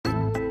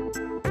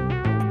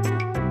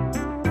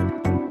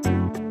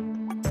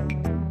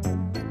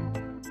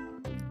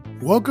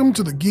Welcome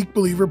to the Geek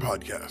Believer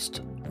Podcast,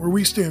 where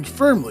we stand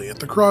firmly at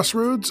the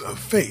crossroads of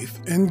faith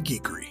and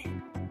geekery.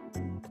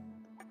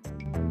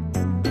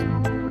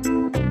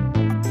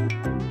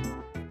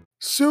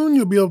 Soon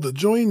you'll be able to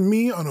join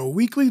me on a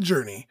weekly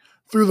journey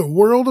through the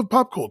world of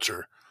pop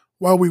culture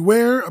while we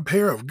wear a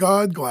pair of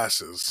God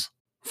glasses.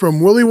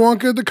 From Willy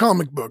Wonka to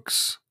comic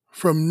books,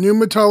 from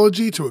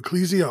pneumatology to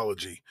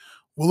ecclesiology,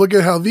 we'll look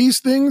at how these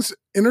things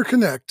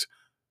interconnect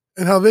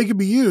and how they can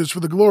be used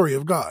for the glory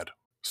of God.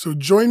 So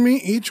join me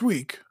each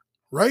week,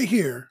 right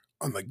here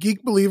on the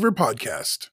Geek Believer Podcast.